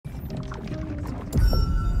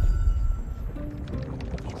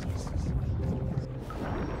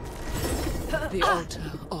The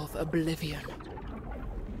altar of oblivion.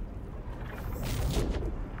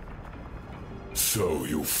 So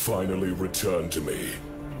you finally returned to me,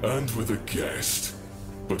 and with a guest.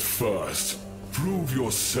 But first, prove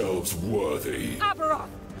yourselves worthy. Aberroth!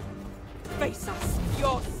 Face us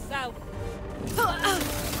yourself!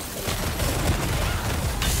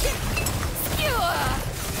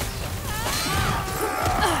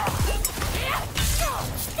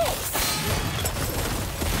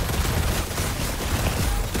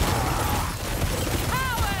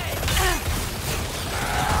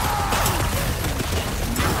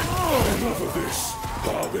 Enough of this,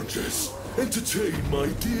 harbingers. Entertain my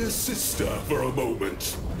dear sister for a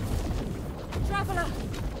moment. Traveler,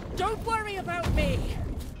 don't worry about me!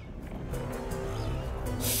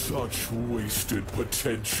 Such wasted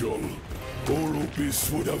potential.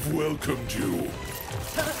 Orobis would have welcomed you.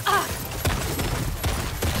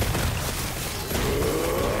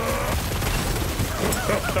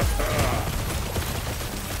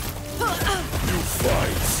 You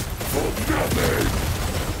fight for nothing!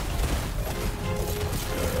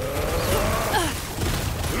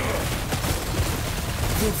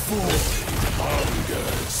 The void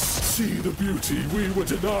hungers. See the beauty we were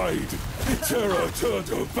denied. The terror turned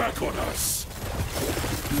her back on us.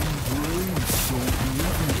 Embrace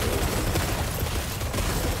oblivion.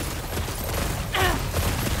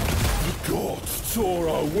 The gods tore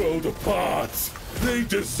our world apart. They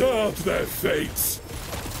deserved their fate.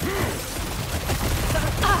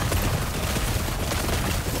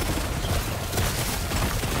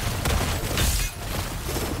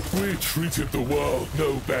 We treated the world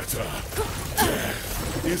no better.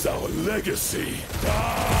 Death is our legacy.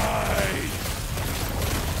 Die!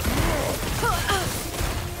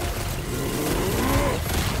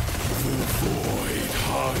 The void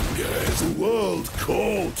hungers. The world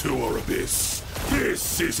called to Orobis.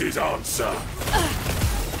 This is his answer.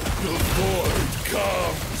 The void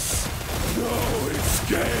comes. No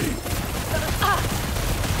escape.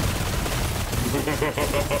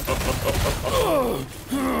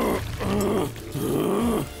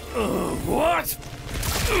 What?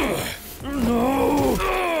 No!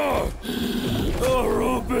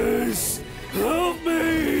 Orobis! Help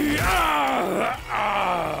me!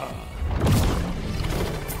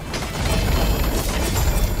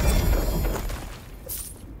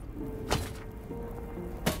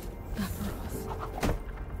 Aberroth.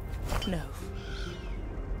 No.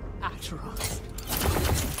 Aberroth.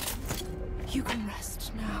 You can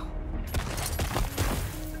rest now.